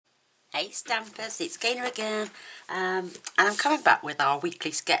Hey Stampers, it's Gaynor again, and I'm coming back with our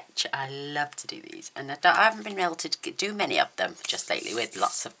weekly sketch. I love to do these, and I haven't been able to do many of them just lately with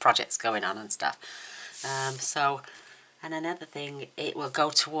lots of projects going on and stuff. And another thing, it will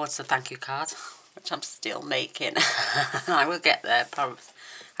go towards the thank you card, which I'm still making. I will get there, probably.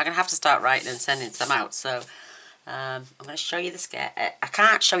 I'm going to have to start writing and sending some out, so I'm going to show you the sketch. I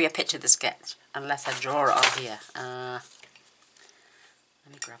can't show you a picture of the sketch unless I draw it on here.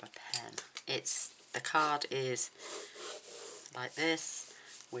 Let me grab a pen. The card is like this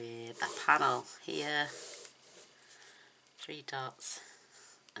with a panel here, 3 dots,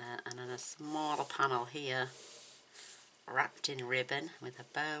 and then a smaller panel here wrapped in ribbon with a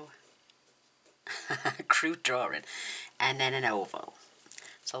bow, crude drawing, and then an oval.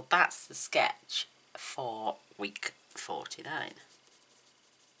 So that's the sketch for week 49.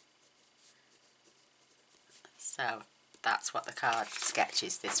 So that's what the card sketch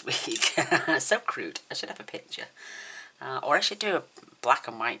is this week. So crude. I should have a picture. Or I should do a black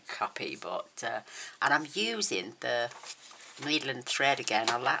and white copy, but and I'm using the needle and thread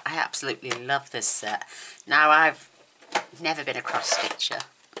again. I absolutely love this set. Now, I've never been a cross stitcher,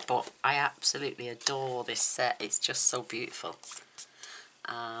 but I absolutely adore this set. It's just so beautiful.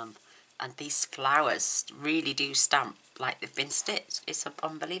 And these flowers really do stamp like they've been stitched. It's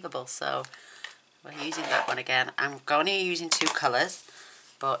unbelievable. So we're using that one again. I'm only using 2 colours,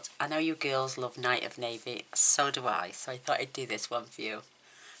 but I know you girls love Night of Navy. So do I. So I thought I'd do this one for you.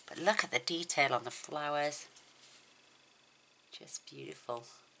 But look at the detail on the flowers. Just beautiful.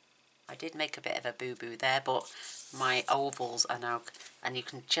 I did make a bit of a boo-boo there, but my ovals are now, and you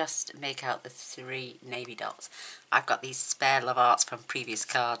can just make out the 3 navy dots. I've got these spare love arts from previous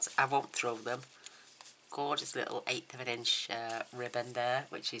cards. I won't throw them. Gorgeous little 1/8 of an inch ribbon there,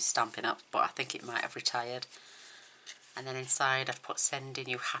 which is Stampin' Up, but I think it might have retired. And then inside I've put sending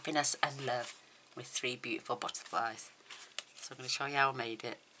you happiness and love with 3 beautiful butterflies. So I'm going to show you how I made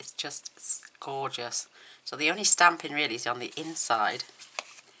it. It's just gorgeous. So the only stamping really is on the inside,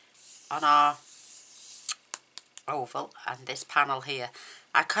 on our oval, and this panel here.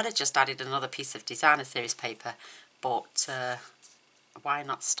 I could have just added another piece of designer series paper, but why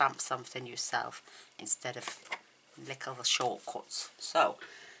not stamp something yourself instead of little shortcuts? So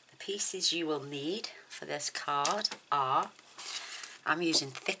the pieces you will need for this card are, I'm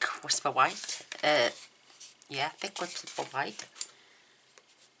using thick whisper white, thick whisper white,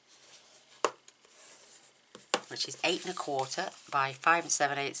 which is 8 1/4 by 5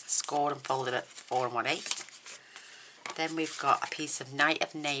 7/8, scored and folded at 4 1/8. Then we've got a piece of Night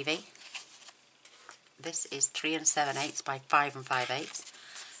of Navy. This is 3 7/8 by 5 5/8.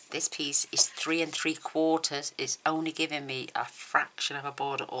 This piece is 3 3/4. It's only giving me a fraction of a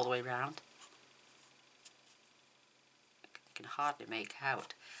border all the way round. I can hardly make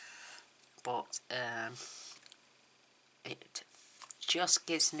out, but it just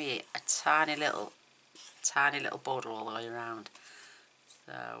gives me a tiny little border all the way around.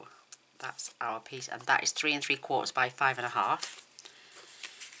 So that's our piece, and that is 3 3/4 by 5 1/2.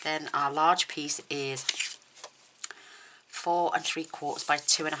 Then our large piece is 4 3/4 by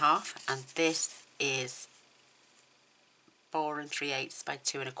 2 1/2, and this is 4 3/8 by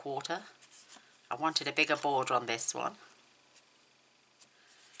 2 1/4. I wanted a bigger border on this one.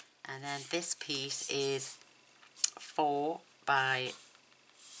 And then this piece is 4 1/8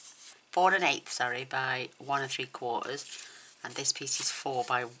 by 1 3/4, and this piece is 4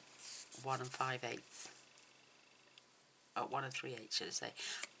 by 1 5/8. Oh, 1 3/8 should I say.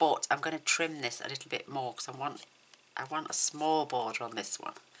 But I'm going to trim this a little bit more because I want a small border on this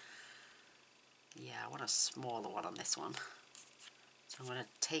one. Yeah, I want a smaller one on this one. So I'm going to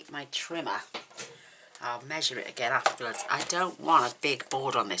take my trimmer. I'll measure it again afterwards. I don't want a big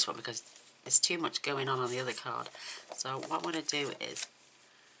border on this one because there's too much going on the other card. So what I'm going to do is,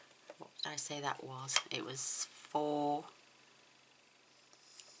 what did I say that was? It was 4.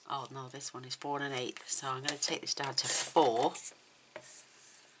 Oh no, this one is 4 1/8. So I'm going to take this down to 4.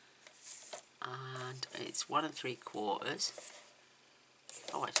 And it's 1 3/4.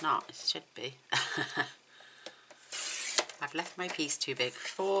 Oh, it's not. It should be. I've left my piece too big.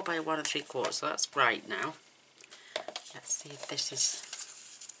 4 by 1 3/4. So that's right now. Let's see if this is.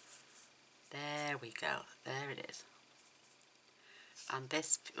 There we go. There it is. And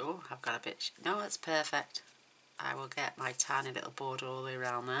this. Oh, I've got a bit. No, that's perfect. I will get my tiny little border all the way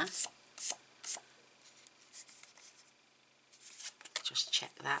around there. Just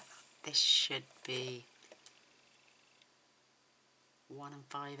check that. This should be 1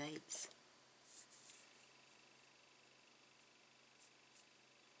 5/8.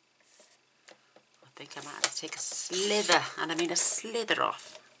 I think I might have to take a slither, and I mean a slither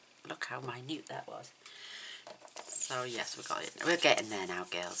off. Look how minute that was. So yes, we got it. We're getting there now,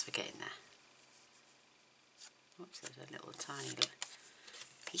 girls. We're getting there. Oops, there's a little tiny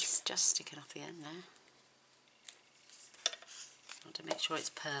piece just sticking off the end there. I want to make sure it's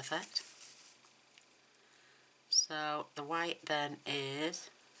perfect. So the white then is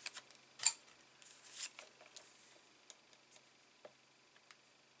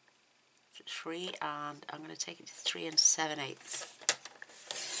 3, and I'm going to take it to 3 7/8.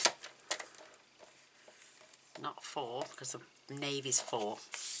 Not 4, because the navy's 4.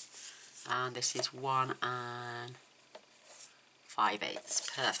 And this is 1 5/8.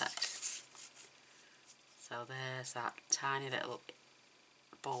 Perfect. So there's that tiny little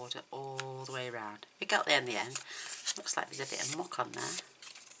border all the way around. We got there in the end. Looks like there's a bit of muck on there.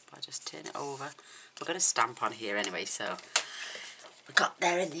 But I just turn it over. We're going to stamp on here anyway, so we got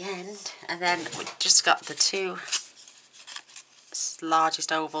there in the end. And then we just got the 2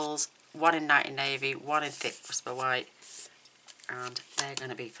 largest ovals, one in 90 navy, one in thick whisper white, and they're going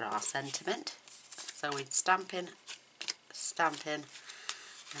to be for our sentiment. So we're stamping, stamping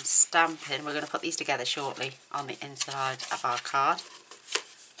and stamping. We're going to put these together shortly on the inside of our card.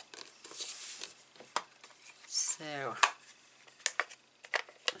 So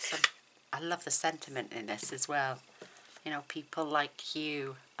I love the sentiment in this as well. You know, people like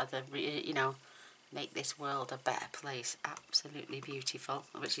you are the, you know, make this world a better place. Absolutely beautiful,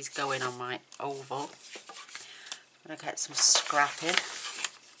 which is going on my oval. I'm going to get some scrapping.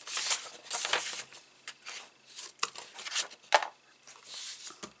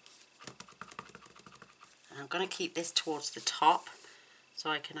 And I'm going to keep this towards the top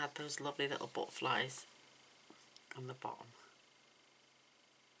so I can add those lovely little butterflies on the bottom.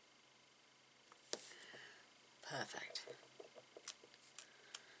 Perfect.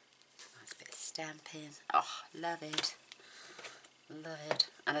 Nice bit of stamping. Oh, love it. Love it.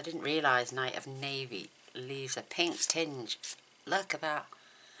 And I didn't realise Night of Navy leaves a pink tinge. Look at that.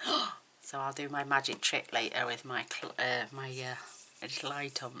 So I'll do my magic trick later with my little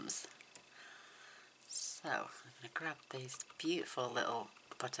items. So I'm going to grab these beautiful little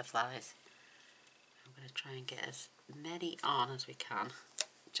butterflies. I'm going to try and get as many on as we can,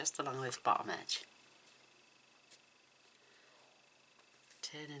 just along this bottom edge.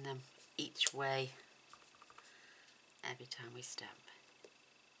 Turning them each way every time we stamp.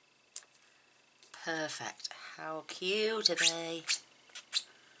 Perfect. How cute are they?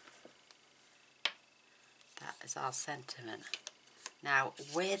 That is our sentiment. Now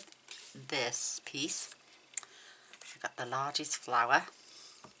with this piece, I've got the largest flower.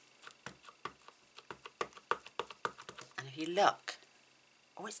 And if you look,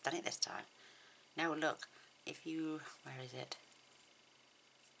 oh, it's done it this time. Now look, if you, where is it?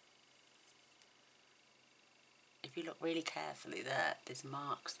 If you look really carefully there, there's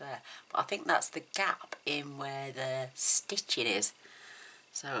marks there. But I think that's the gap in where the stitching is.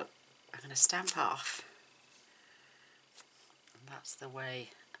 So I'm going to stamp off. And that's the way,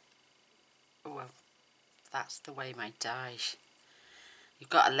 oh, that's the way my die. You've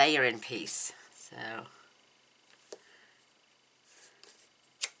got a layering piece. So,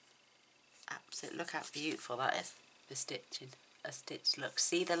 absolutely, look how beautiful that is. The stitching, a stitch look.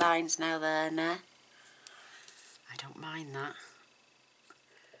 See the lines now there and there? I don't mind that.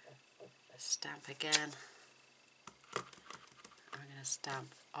 Stamp again. I'm going to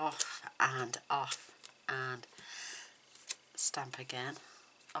stamp off and stamp again.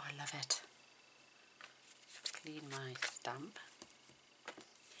 Oh, I love it. Clean my stamp.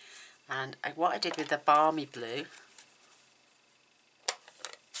 And what I did with the balmy blue,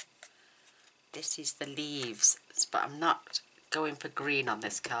 this is the leaves, but I'm not going for green on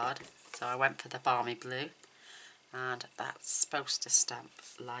this card, so I went for the balmy blue. And that's supposed to stamp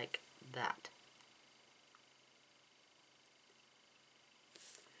like that.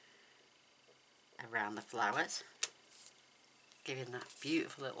 Around the flowers, giving that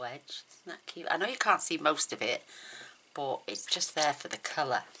beautiful little edge. Isn't that cute? I know you can't see most of it, but it's just there for the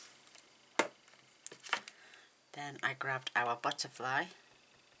colour. Then I grabbed our butterfly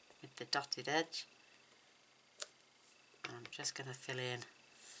with the dotted edge. And I'm just going to fill in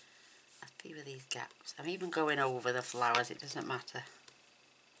a few of these gaps. I'm even going over the flowers, it doesn't matter.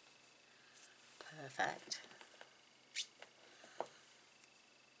 Perfect.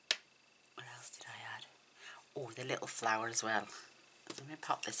 What else did I add? Oh, the little flower as well. Let me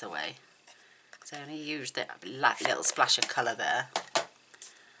pop this away, because I only used a little splash of colour there.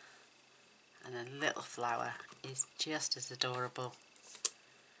 And a little flower is just as adorable.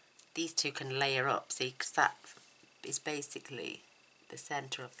 These two can layer up, see, because that is basically the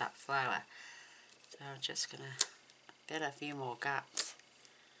centre of that flower. So I'm just going to fill a few more gaps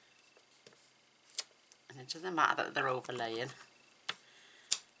It doesn't matter that they're overlaying.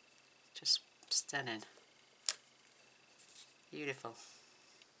 Just stunning. Beautiful.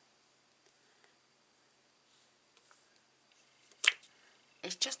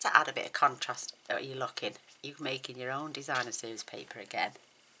 It's just to add a bit of contrast that you're looking. You're making your own designer series paper again.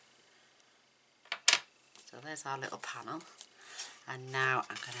 So there's our little panel. And now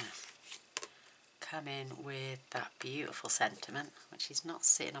I'm going to come in with that beautiful sentiment, which is not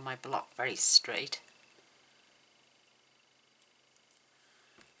sitting on my block very straight.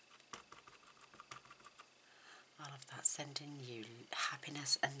 All of that sending you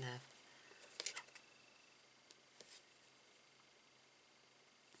happiness and love.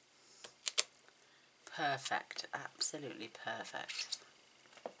 Perfect, absolutely perfect.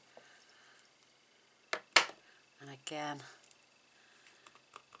 And again,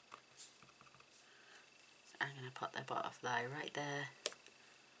 I'm going to put the butterfly right there.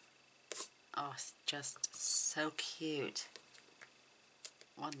 Oh, it's just so cute.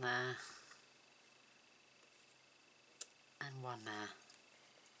 One there. And one there.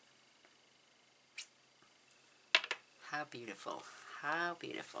 How beautiful, how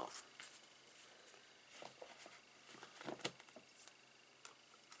beautiful.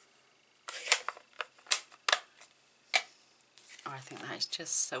 Oh, I think that is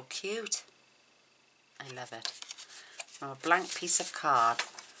just so cute. I love it. From a blank piece of card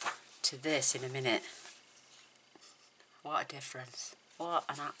to this in a minute. What a difference. What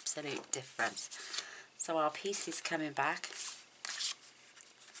an absolute difference. So our piece is coming back.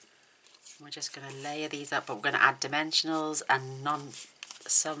 We're just going to layer these up, but we're going to add dimensionals and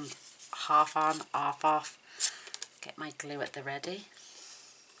some half on, half off. Get my glue at the ready.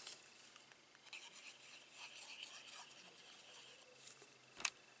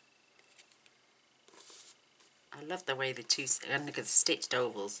 I love the way the two, and look at the stitched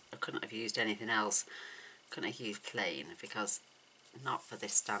ovals. I couldn't have used anything else. Couldn't have used plain because not for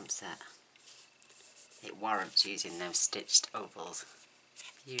this stamp set. It warrants using those stitched ovals.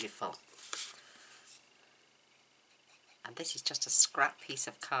 Beautiful. And this is just a scrap piece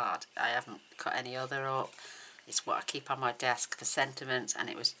of card. I haven't cut any other up. It's what I keep on my desk for sentiments, and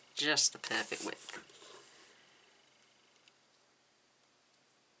it was just the perfect width.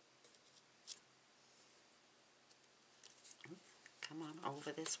 Come on,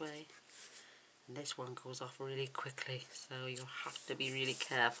 over this way. And this one goes off really quickly, so you'll have to be really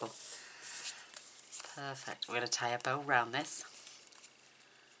careful. Perfect. We're going to tie a bow around this.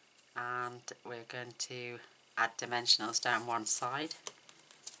 And we're going to add dimensionals down one side.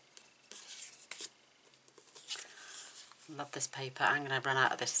 Love this paper. I'm going to run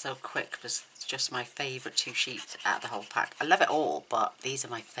out of this so quick because it's just my favourite two sheets out of the whole pack. I love it all, but these are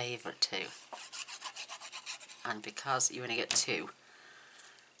my favourite two. And because you only get two,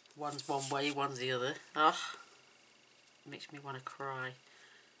 one's one way, one's the other. Oh, it makes me want to cry.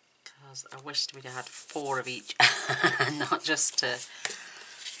 Because I wished we'd had 4 of each, not just two.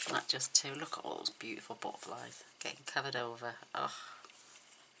 Look at all those beautiful butterflies getting covered over. Oh.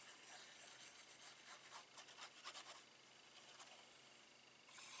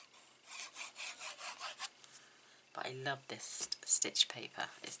 But I love this stitch paper.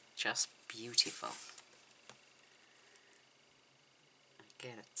 It's just beautiful.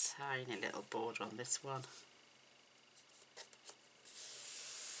 Again, a tiny little border on this one.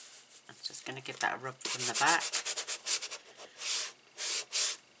 I'm just going to give that a rub from the back.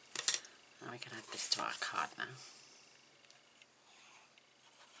 And we can add this to our card now.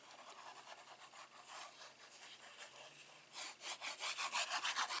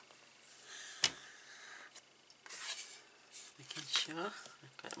 Making sure, well,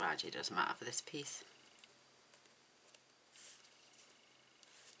 actually it doesn't matter for this piece.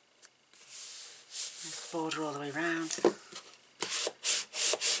 Nice border all the way around.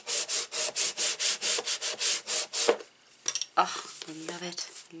 Oh, I love it,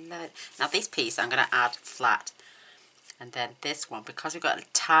 love it. Now this piece I'm going to add flat, and then this one, because we've got a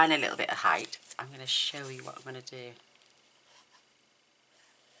tiny little bit of height, I'm going to show you what I'm going to do.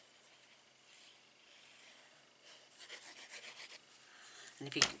 And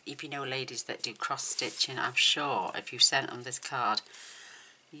if you know ladies that do cross stitching, I'm sure if you sent them this card,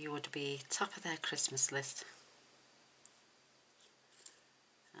 you would be top of their Christmas list.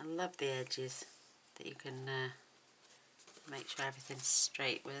 I love the edges that you can make sure everything's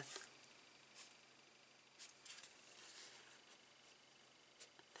straight with.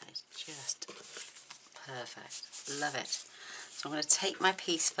 That is just perfect. Love it. So I'm going to take my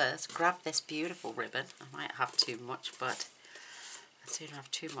piece first, grab this beautiful ribbon. I might have too much, but I'd sooner have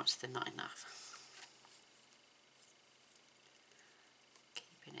too much than not enough.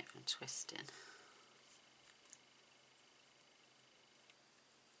 Keeping it from twisting.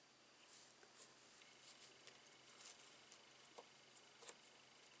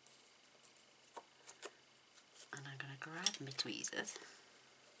 tweezers.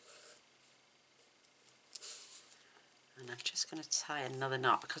 And I'm just going to tie another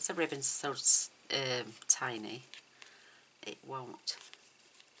knot because the ribbon's so tiny. It won't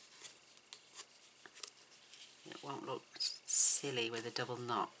look silly with a double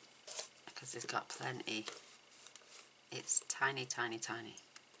knot because it's got plenty. It's tiny, tiny, tiny.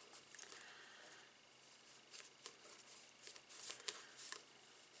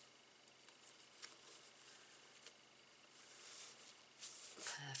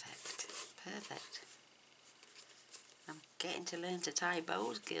 Perfect, perfect. I'm getting to learn to tie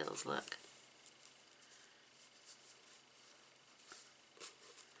bows, girls, look.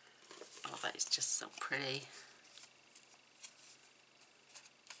 Oh, that is just so pretty.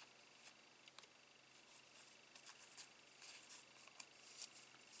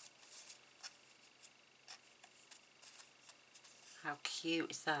 How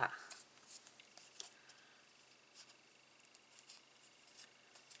cute is that?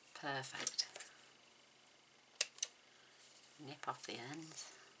 Perfect. Nip off the ends.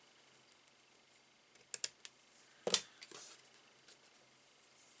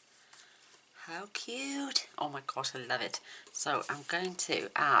 How cute! Oh my gosh, I love it. So I'm going to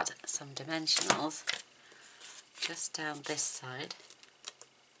add some dimensionals just down this side.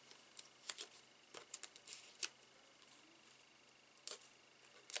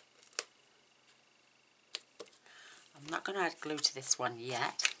 I'm not going to add glue to this one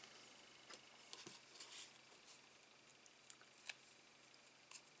yet.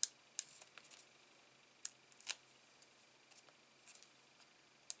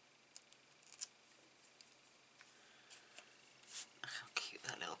 How cute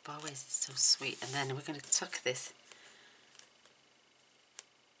that little bow is, it's so sweet. And then we're going to tuck this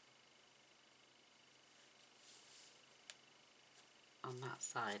on that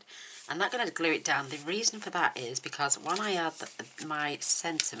side. I'm not going to glue it down. The reason for that is because when I add my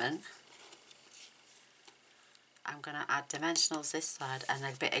sentiment, I'm going to add dimensionals this side and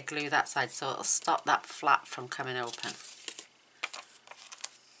a bit of glue that side, so it'll stop that flap from coming open.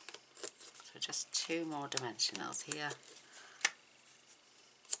 So just 2 more dimensionals here.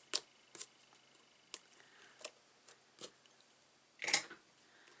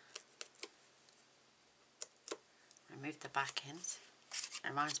 Remove the back ends. It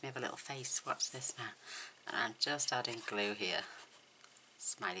reminds me of a little face. Watch this now. And I'm just adding glue here.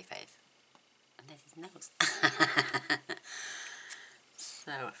 Smiley face. And there's his nose.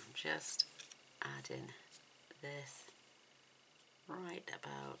 So I'm just adding this right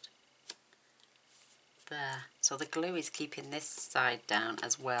about there. So the glue is keeping this side down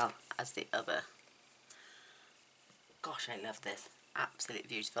as well as the other. Gosh, I love this. Absolutely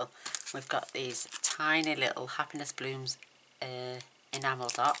beautiful. We've got these tiny little happiness blooms enamel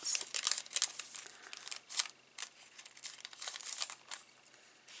dots.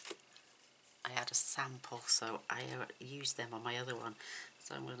 I had a sample, so I used them on my other one.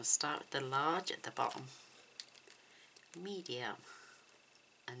 So I'm going to start with the large at the bottom, medium,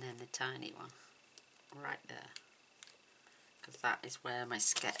 and then the tiny one right there, because that is where my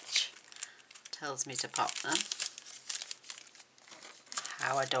sketch tells me to pop them.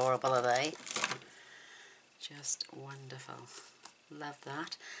 How adorable are they? Just wonderful. Love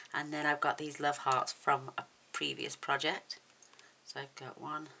that. And then I've got these love hearts from a previous project. So I've got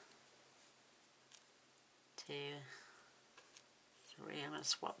 1, 2, 3. I'm going to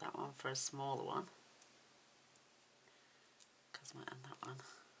swap that one for a smaller one, because I might add that one.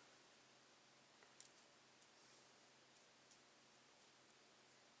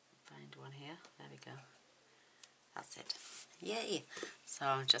 Find one here. There we go. That's it. Yay! So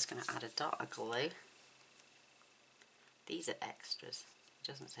I'm just going to add a dot of glue. These are extras. It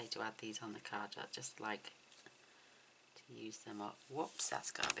doesn't say to add these on the card. I just like to use them up. Whoops,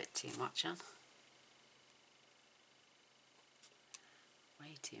 that's got a bit too much on.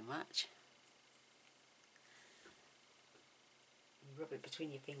 Way too much. You rub it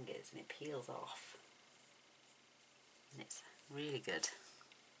between your fingers and it peels off. And it's really good.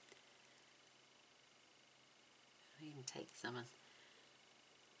 I even take some and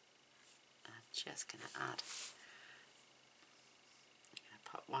I'm just going to add. I'm going to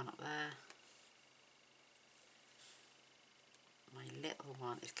put one up there. My little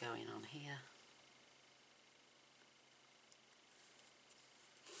one is going on here.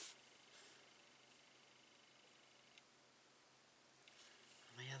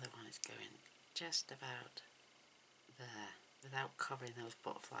 And my other one is going just about there without covering those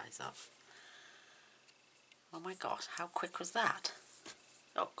butterflies up. Oh my gosh, how quick was that?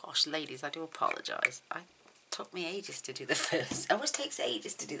 Oh gosh, ladies, I do apologise. It took me ages to do the first. It always takes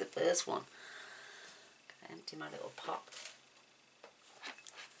ages to do the first one. I empty my little pot.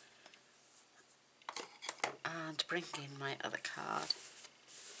 and bring in my other card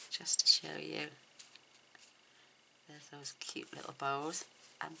just to show you. There's those cute little bows,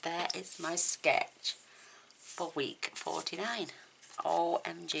 and there is my sketch for week 49.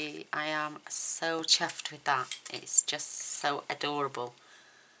 OMG, I am so chuffed with that. It's just so adorable.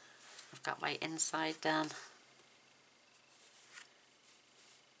 I've got my inside done.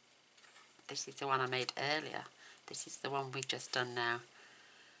 This is the one I made earlier. This is the one we've just done now.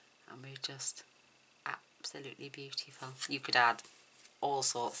 And we're just absolutely beautiful. You could add all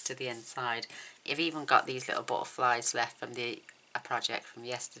sorts to the inside. You've even got these little butterflies left from a project from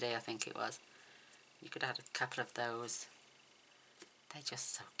yesterday, I think it was. You could add a couple of those. They're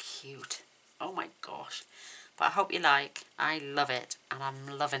just so cute. Oh my gosh. But I hope you like. I love it. And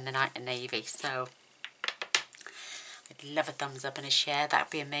I'm loving the night of navy. So I'd love a thumbs up and a share. That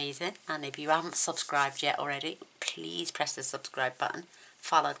would be amazing. And if you haven't subscribed yet already, please press the subscribe button,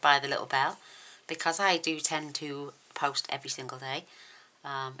 followed by the little bell, because I do tend to post every single day.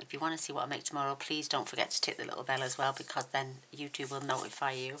 If you want to see what I make tomorrow, please don't forget to tick the little bell as well, because then YouTube will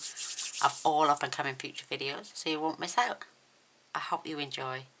notify you of all up and coming future videos, so you won't miss out. I hope you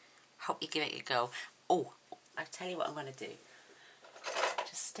enjoy. Hope you give it a go. Oh, I'll tell you what I'm going to do.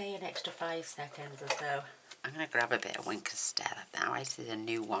 Just stay an extra 5 seconds or so. I'm going to grab a bit of Winker's Stella now. This is a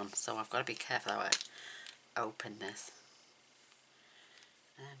new one, so I've got to be careful how I open this.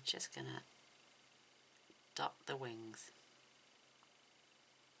 And I'm just going to dot the wings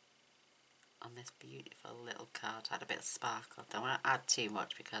on this beautiful little card. Add a bit of sparkle. Don't want to add too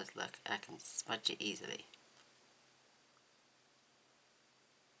much because look, I can smudge it easily.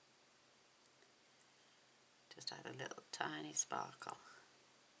 Just add a little tiny sparkle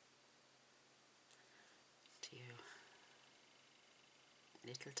to your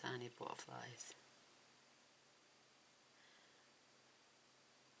little tiny butterflies.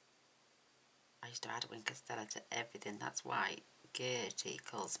 I used to add Winker Stella to everything. That's why Gertie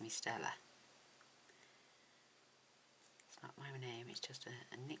calls me Stella. It's not my name, it's just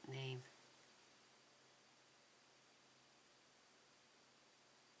a nickname.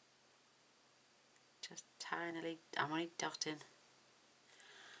 Just tinily, I'm only dotting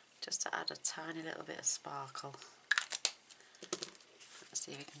just to add a tiny little bit of sparkle. Let's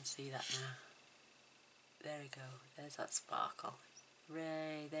see if we can see that now. There we go, there's that sparkle.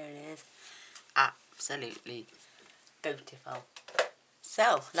 Hooray, there it is. Absolutely beautiful.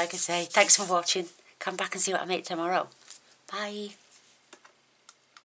 So, like I say, thanks for watching. Come back and see what I make tomorrow. Bye.